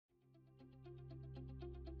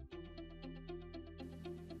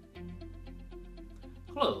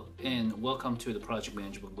Hello, and welcome to the Project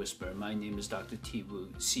Management Whisper. My name is Dr. T. Wu,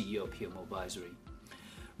 CEO of PMO Advisory.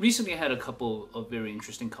 Recently, I had a couple of very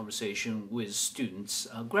interesting conversations with students,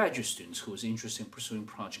 graduate students who was interested in pursuing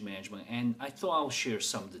project management, and I thought I'll share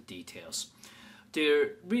some of the details. They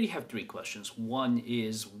really have three questions. One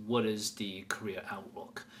is, what is the career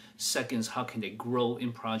outlook? Second is, how can they grow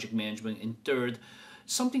in project management? And third,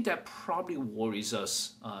 something that probably worries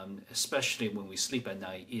us, especially when we sleep at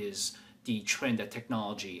night, is the trend that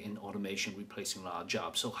technology and automation replacing a lot of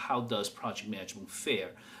jobs. So how does project management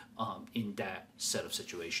fare in that set of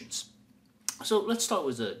situations? So let's start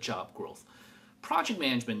with the job growth. Project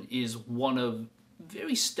management is one of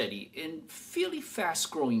very steady and fairly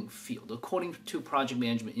fast-growing field. According to Project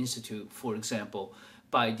Management Institute, for example,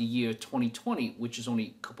 by the year 2020, which is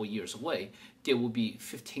only a couple years away, there will be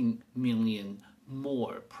 15 million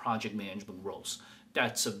more project management roles.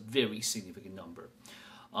 That's a very significant number.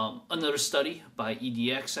 Another study by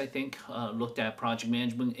EDX, I think, looked at project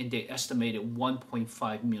management, and they estimated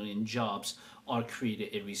 1.5 million jobs are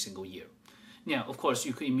created every single year. Now, of course,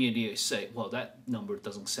 you could immediately say, well, that number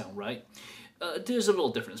doesn't sound right. There's a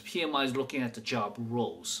little difference. PMI is looking at the job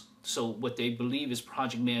roles. So what they believe is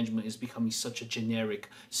project management is becoming such a generic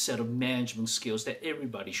set of management skills that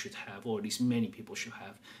everybody should have, or at least many people should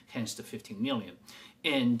have, hence the 15 million.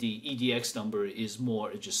 And the EDX number is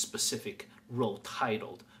more just specific role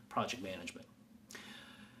titled project management.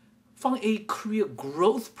 From a career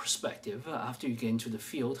growth perspective, after you get into the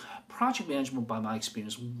field, project management, by my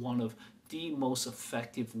experience, one of the most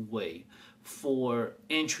effective way for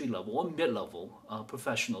entry-level or mid-level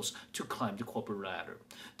professionals to climb the corporate ladder.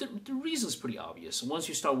 The reason is pretty obvious. Once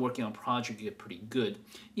you start working on projects, you get pretty good.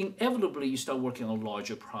 Inevitably, you start working on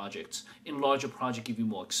larger projects. And larger projects give you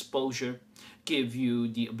more exposure, give you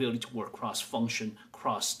the ability to work cross-function,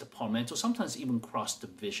 cross-departmental, sometimes even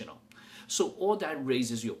cross-divisional. So all that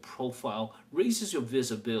raises your profile, raises your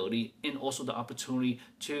visibility, and also the opportunity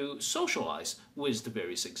to socialize with the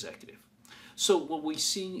various executives. So what we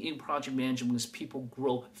see in project management is people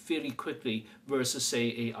grow fairly quickly versus,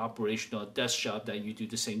 say, a operational desk job that you do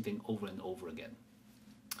the same thing over and over again.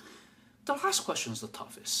 The last question is the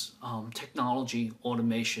toughest. Technology,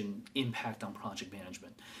 automation, impact on project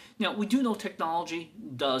management. Now, we do know technology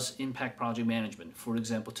does impact project management. For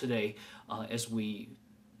example, today, as we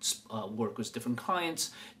work with different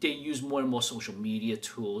clients, they use more and more social media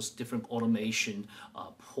tools, different automation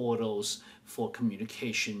portals for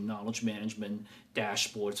communication, knowledge management,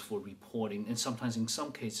 dashboards for reporting, and sometimes in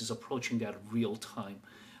some cases approaching that real-time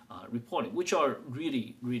reporting, which are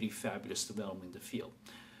really, really fabulous development in the field.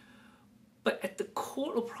 But at the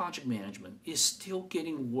core of project management is still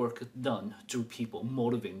getting work done through people,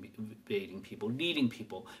 motivating people, leading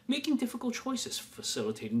people, making difficult choices,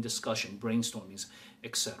 facilitating discussion, brainstormings,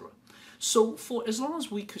 etc. So for as long as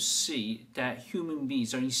we could see that human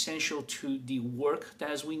beings are essential to the work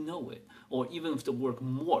as we know it, or even if the work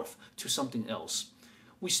morph to something else,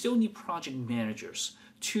 we still need project managers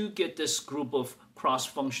to get this group of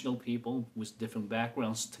cross-functional people with different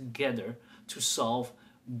backgrounds together to solve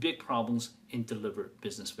big problems and deliver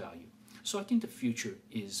business value. So I think the future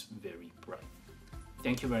is very bright.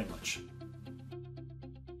 Thank you very much.